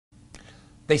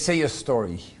They say a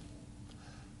story.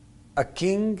 A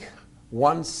king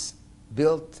once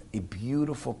built a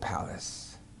beautiful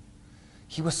palace.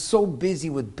 He was so busy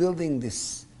with building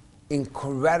this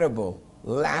incredible,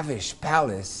 lavish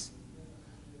palace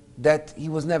that he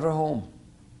was never home.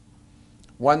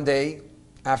 One day,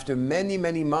 after many,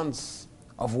 many months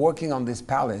of working on this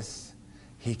palace,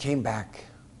 he came back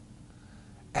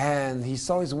and he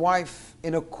saw his wife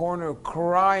in a corner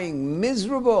crying,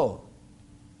 miserable.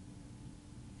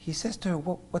 He says to her,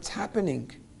 "What's happening?"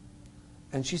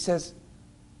 And she says,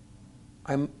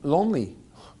 "I'm lonely."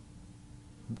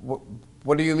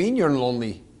 What do you mean you're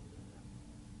lonely?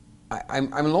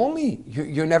 I'm lonely.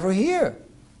 You're never here.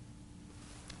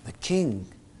 The king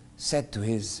said to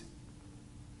his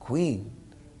queen,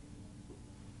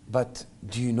 "But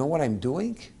do you know what I'm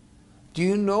doing? Do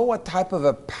you know what type of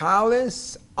a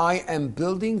palace I am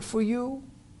building for you?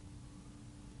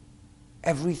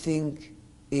 Everything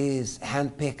is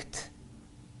handpicked.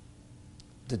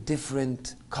 The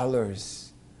different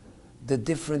colors, the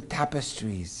different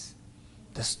tapestries,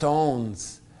 the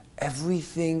stones,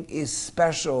 everything is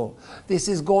special. This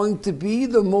is going to be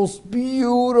the most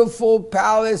beautiful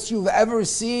palace you've ever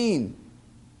seen."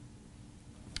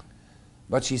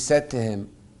 But she said to him,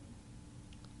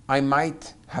 "I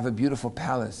might have a beautiful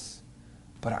palace,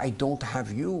 but I don't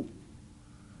have you.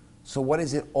 So what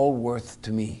is it all worth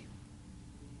to me?"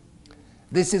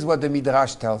 This is what the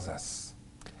Midrash tells us.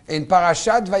 In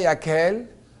Parashat Vayakhel,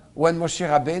 when Moshe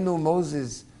Rabbeinu,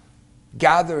 Moses,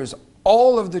 gathers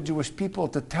all of the Jewish people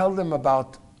to tell them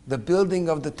about the building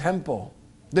of the temple,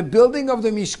 the building of the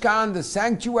Mishkan, the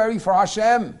sanctuary for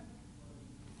Hashem,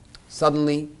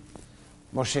 suddenly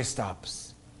Moshe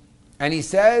stops and he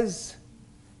says,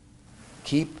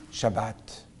 "Keep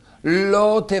Shabbat.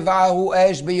 Lo tevahu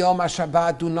esh b'yom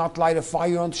HaShabbat. Do not light a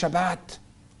fire on Shabbat."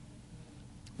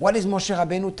 What is Moshe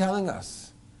Rabbeinu telling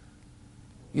us?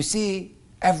 You see,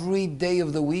 every day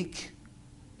of the week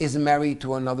is married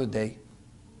to another day.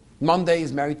 Monday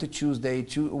is married to Tuesday,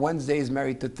 Wednesday is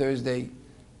married to Thursday,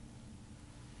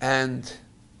 and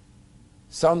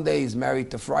Sunday is married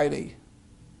to Friday.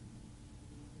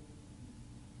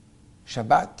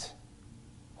 Shabbat,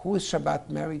 who is Shabbat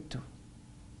married to?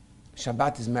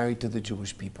 Shabbat is married to the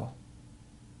Jewish people.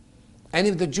 And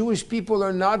if the Jewish people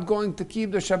are not going to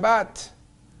keep the Shabbat,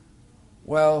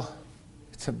 well,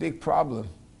 it's a big problem.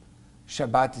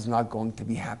 Shabbat is not going to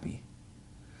be happy.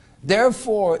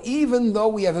 Therefore, even though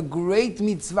we have a great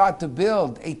mitzvah to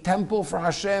build a temple for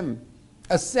Hashem,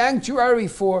 a sanctuary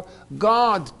for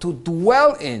God to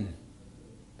dwell in,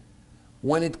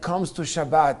 when it comes to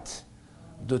Shabbat,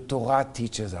 the Torah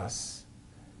teaches us,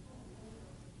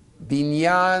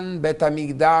 Binyan Bet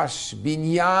HaMikdash,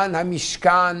 Binyan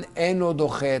HaMishkan eno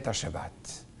doche et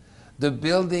HaShabbat. The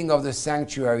building of the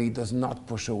sanctuary does not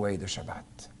push away the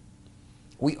Shabbat.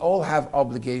 We all have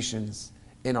obligations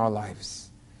in our lives.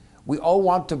 We all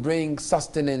want to bring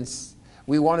sustenance.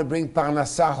 We want to bring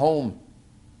parnassah home.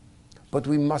 But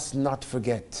we must not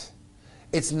forget,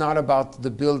 it's not about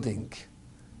the building.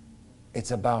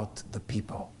 It's about the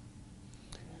people.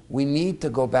 We need to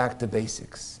go back to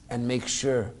basics and make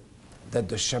sure that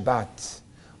the Shabbat,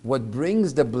 what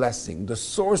brings the blessing, the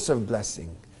source of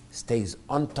blessing, stays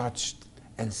untouched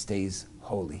and stays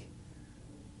holy.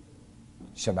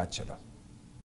 Shabbat Shalom.